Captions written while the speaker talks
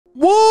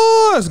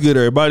What's good,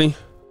 everybody?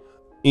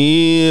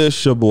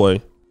 It's your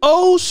boy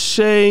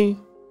O'Shea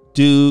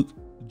Duke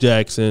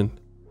Jackson,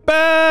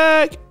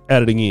 back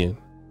at it again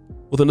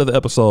with another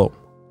episode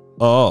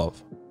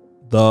of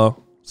the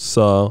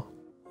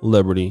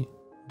Celebrity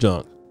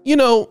Junk. You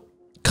know,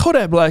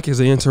 Kodak Black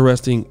is an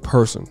interesting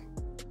person,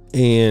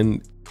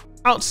 and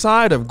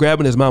outside of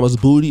grabbing his mama's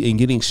booty and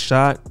getting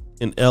shot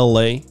in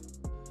LA,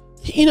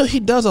 he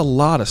does a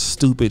lot of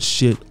stupid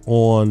shit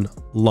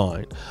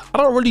online. I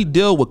don't really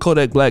deal with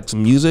Kodak Black's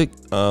music.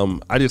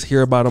 I just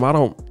hear about him. I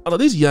don't know,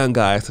 these young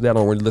guys today, I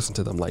don't really listen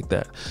to them like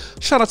that.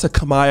 Shout out to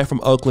Kamaya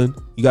from Oakland.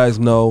 You guys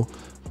know,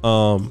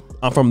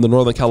 I'm from the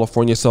Northern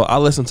California, so I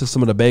listen to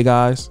some of the Bay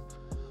guys.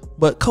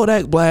 But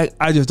Kodak Black,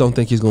 I just don't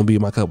think he's gonna be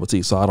my cup of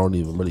tea, so I don't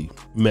even really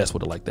mess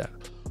with it like that.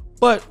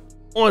 But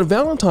on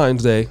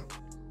Valentine's Day,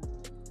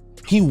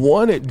 he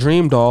wanted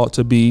DreamDoll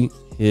to be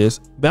his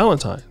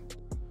Valentine.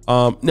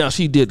 Now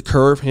she did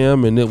curve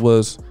him, and it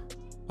was,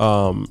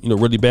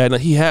 really bad. Now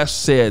he has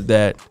said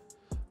that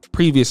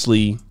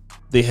previously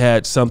they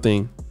had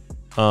something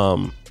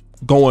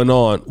going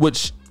on,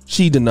 which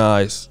she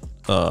denies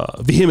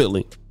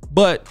vehemently.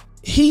 But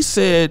he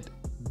said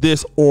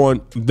this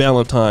on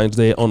Valentine's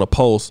Day on a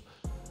post: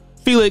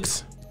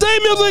 Felix, stay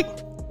music.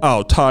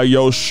 I'll tie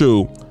your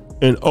shoe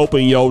and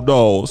open your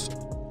doors.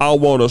 I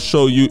wanna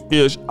show you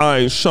ish I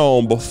ain't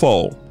shown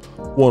before.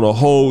 Wanna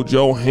hold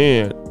your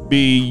hand,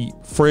 be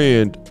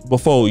friend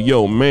before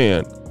your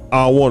man.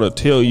 I wanna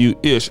tell you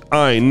ish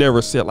I ain't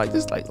never said like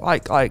this.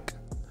 Like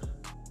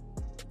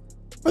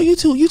bro, you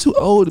too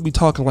old to be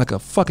talking like a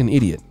fucking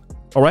idiot.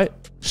 All right,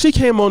 she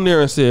came on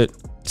there and said,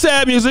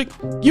 sad music,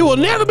 you will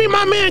never be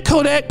my man,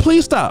 Kodak,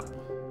 please stop.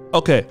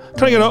 Okay,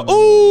 can I get a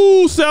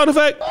ooh sound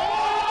effect?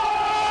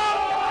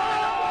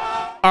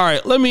 All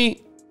right,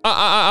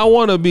 I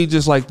want to be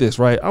just like this,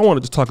 right? I want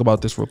to just talk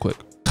about this real quick.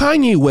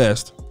 Kanye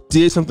West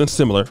did something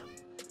similar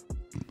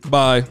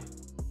by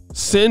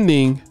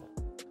sending,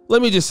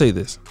 let me just say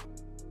this.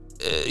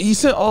 He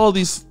sent all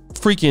these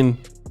freaking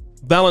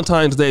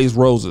Valentine's Day's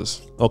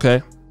roses,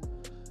 okay?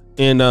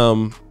 And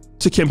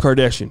to Kim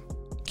Kardashian.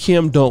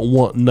 Kim don't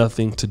want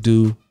nothing to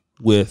do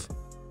with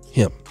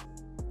him.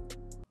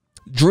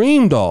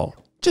 DreamDoll,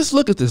 just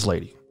look at this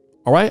lady,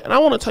 all right? And I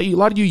want to tell you, a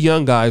lot of you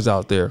young guys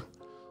out there,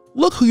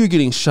 look who you're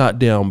getting shot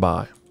down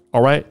by,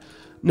 all right?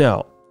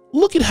 Now,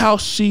 look at how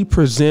she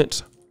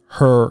presents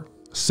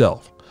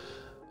herself.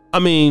 I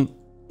mean,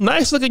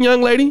 nice looking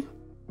young lady,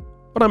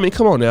 but I mean,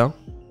 come on now.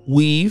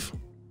 Weave,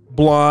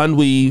 blonde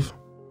weave,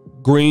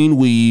 green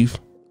weave,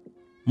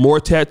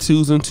 more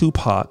tattoos than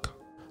Tupac,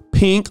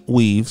 pink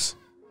weaves.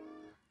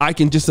 I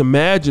can just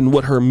imagine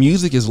what her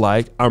music is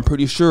like. I'm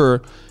pretty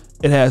sure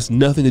it has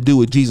nothing to do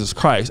with Jesus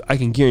Christ. I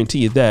can guarantee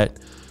you that.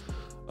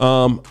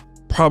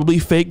 Probably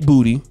fake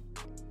booty.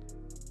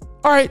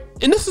 All right,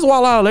 and this is why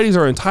a lot of ladies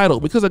are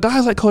entitled, because of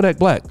guys like Kodak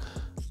Black.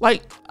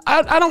 Like,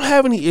 I don't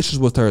have any issues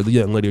with her, the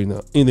young lady,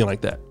 or anything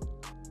like that.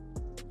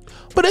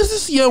 But is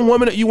this young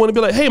woman that you want to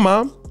be like, hey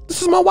mom,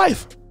 this is my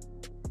wife.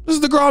 This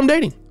is the girl I'm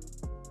dating.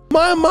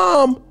 My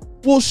mom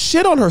will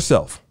shit on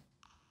herself.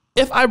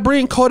 If I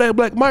bring Kodak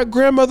Black, my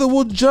grandmother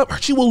will jump,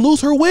 she will lose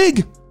her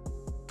wig.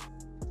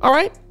 All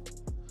right?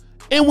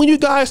 And when you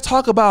guys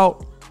talk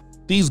about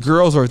these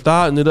girls are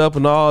thotting it up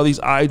and all these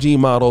IG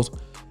models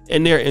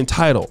and they're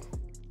entitled,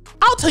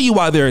 I'll tell you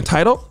why they're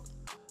entitled.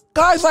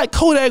 Guys like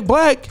Kodak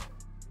Black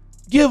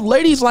give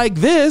ladies like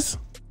this,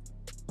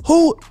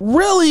 who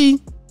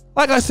really,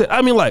 like I said,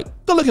 I mean, like,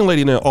 good looking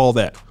lady and all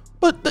that,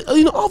 but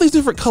all these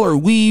different color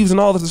weaves and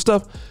all this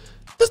stuff.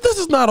 This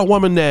is not a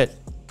woman that,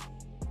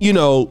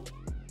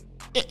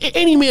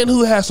 any man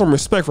who has some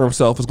respect for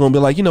himself is going to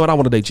be like, you know what, I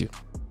want to date you.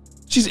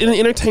 She's an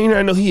entertainer.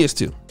 I know he is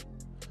too.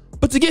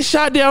 But to get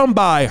shot down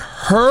by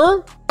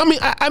her,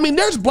 I mean,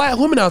 there's black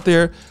women out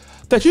there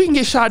that you can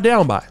get shot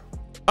down by.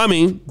 I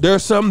mean,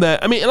 there's some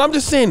that, and I'm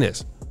just saying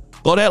this.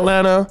 Go to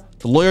Atlanta,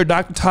 the lawyer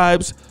doctor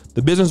types,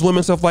 the business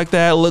women, stuff like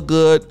that, look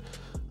good.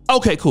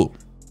 Okay, cool.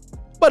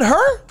 But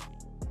her?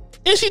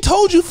 And she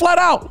told you flat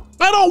out,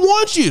 I don't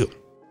want you.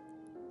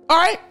 All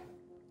right?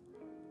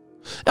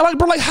 And like,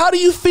 bro, like, how do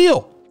you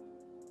feel?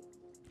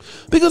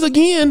 Because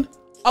again,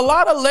 a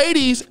lot of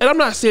ladies, and I'm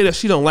not saying that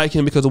she don't like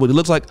him because of what he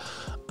looks like.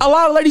 A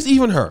lot of ladies,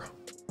 even her.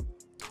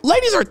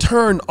 Ladies are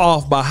turned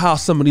off by how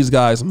some of these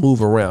guys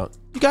move around.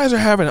 You guys are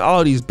having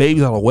all these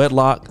babies out of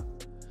wedlock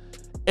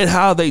and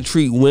how they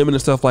treat women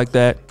and stuff like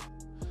that.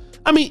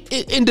 I mean,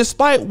 and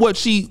despite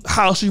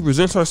how she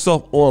presents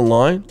herself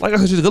online, like I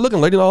said, she's a good looking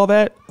lady and all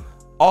that,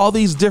 all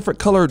these different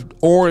colored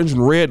orange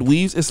and red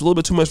weaves, it's a little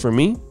bit too much for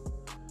me.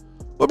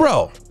 But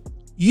bro,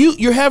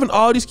 you're having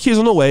all these kids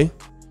on the way.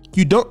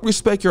 You don't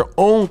respect your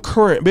own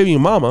current baby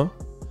mama.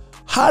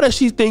 How does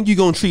she think you're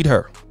gonna treat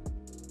her?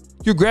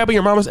 You're grabbing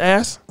your mama's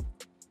ass?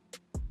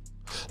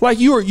 Like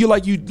you're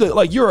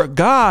a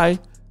guy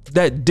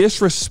that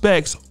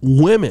disrespects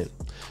women.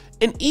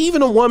 And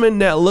even a woman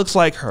that looks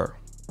like her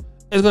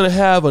is gonna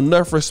have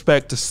enough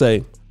respect to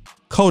say,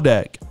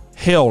 Kodak,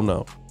 hell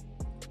no.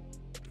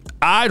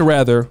 I'd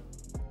rather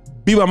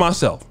be by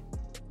myself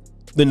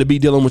than to be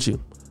dealing with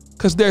you.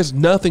 Because there's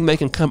nothing that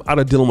can come out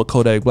of dealing with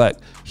Kodak Black.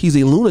 He's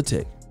a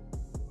lunatic.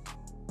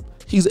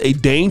 He's a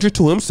danger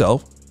to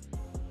himself.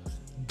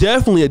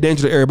 Definitely a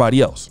danger to everybody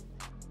else.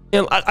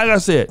 And like I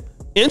said,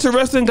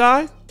 interesting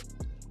guy.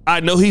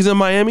 I know he's in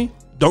Miami.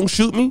 Don't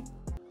shoot me.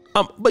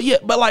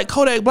 But like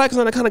Kodak Black is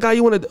not the kind of guy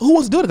you want to. Who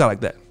wants to do with a guy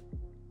like that?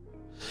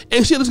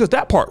 And shit, let's get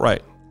that part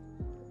right.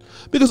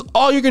 Because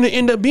all you're gonna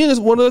end up being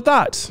is one of the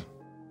thoughts.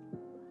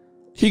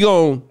 He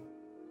gonna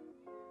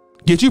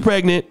get you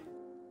pregnant.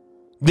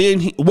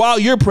 Then while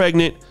you're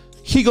pregnant,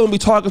 he gonna be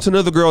talking to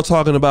another girl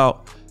talking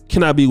about,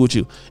 can I be with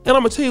you? And I'm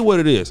gonna tell you what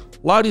it is.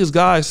 A lot of these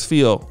guys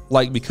feel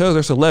like because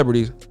they're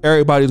celebrities,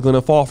 everybody's gonna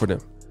fall for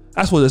them.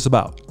 That's what it's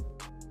about.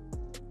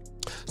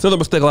 It's another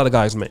mistake a lot of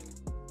guys make.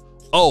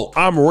 Oh,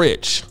 I'm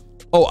rich.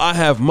 Oh, I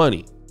have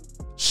money.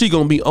 She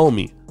gonna be on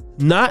me.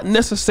 Not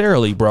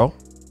necessarily, bro.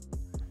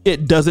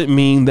 It doesn't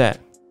mean that.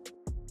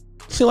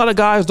 See, a lot of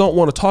guys don't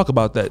want to talk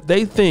about that.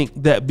 They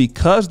think that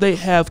because they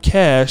have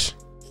cash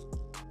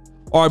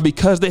or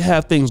because they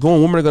have things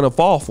going, women are gonna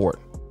fall for it.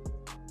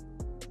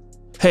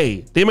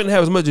 Hey, they might not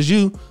have as much as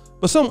you,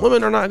 but some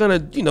women are not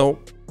gonna, you know,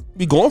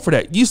 be going for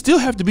that. You still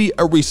have to be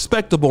a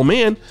respectable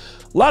man.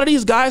 A lot of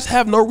these guys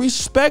have no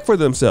respect for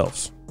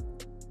themselves.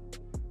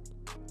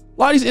 A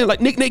lot of these,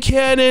 like Nick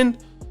Cannon,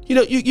 you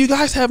know, you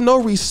guys have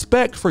no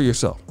respect for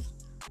yourself.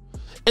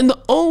 And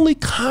the only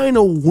kind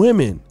of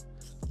women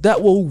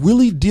that will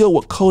really deal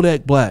with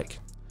Kodak Black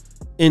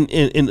and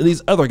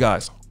these other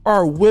guys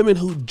are women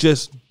who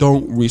just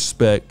don't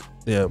respect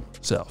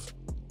themselves.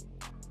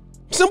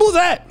 Simple as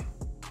that.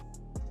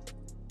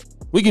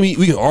 We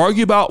can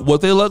argue about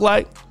what they look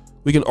like.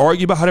 We can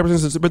argue about how they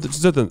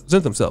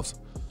present themselves.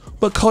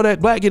 But Kodak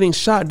Black getting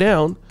shot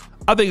down,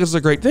 I think it's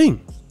a great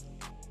thing.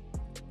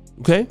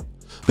 Okay?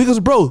 Because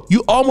bro,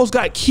 you almost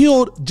got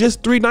killed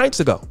just 3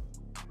 nights ago.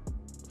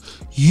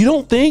 You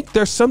don't think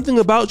there's something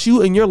about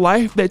you in your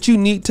life that you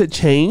need to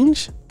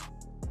change?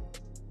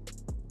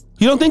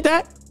 You don't think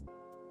that?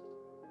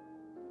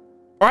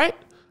 All right?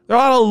 There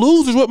are a lot of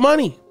losers with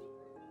money.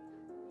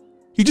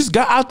 You just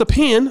got out the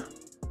pen.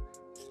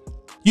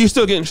 You're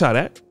still getting shot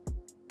at.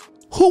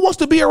 Who wants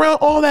to be around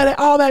all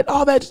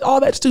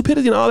that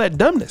stupidity and all that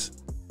dumbness?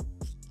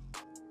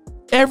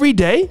 Every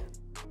day,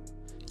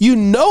 you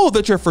know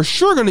that you're for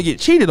sure gonna get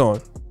cheated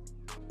on.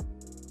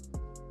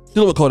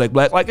 Dealing with Kodak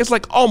Black, like it's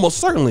like almost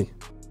certainly.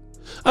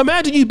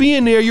 Imagine you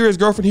being there, you're his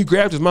girlfriend, he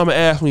grabbed his mama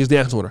ass when he's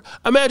dancing with her.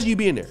 Imagine you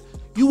being there.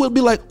 You would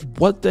be like,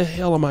 what the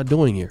hell am I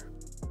doing here?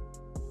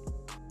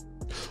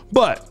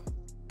 But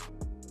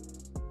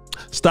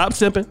stop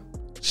simping.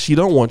 She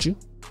don't want you.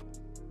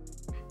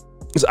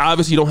 It's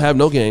obvious you don't have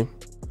no game.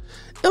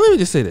 And let me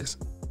just say this.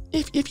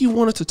 If you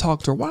wanted to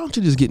talk to her, why don't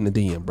you just get in the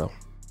DM, bro?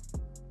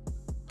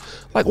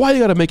 Like, why you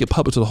gotta make it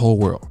public to the whole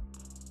world?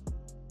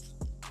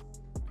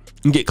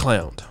 And get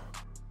clowned.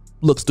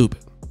 Look stupid.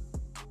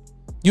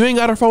 You ain't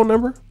got her phone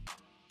number?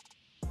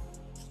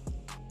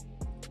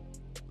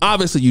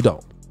 Obviously you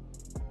don't.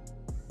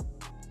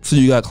 So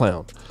you got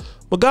clowned.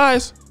 But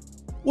guys,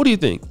 what do you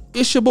think?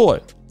 It's your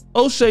boy,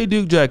 O'Shea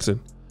Duke Jackson,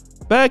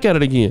 back at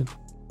it again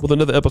with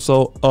another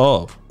episode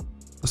of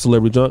The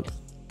Celebrity Junk.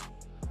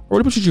 I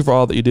really appreciate you for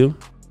all that you do.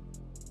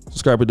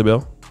 Subscribe, hit the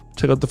bell.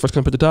 Check out the first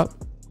comment at the top.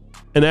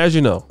 And as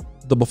you know,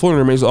 the buffoonery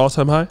remains an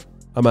all-time high.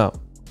 I'm out.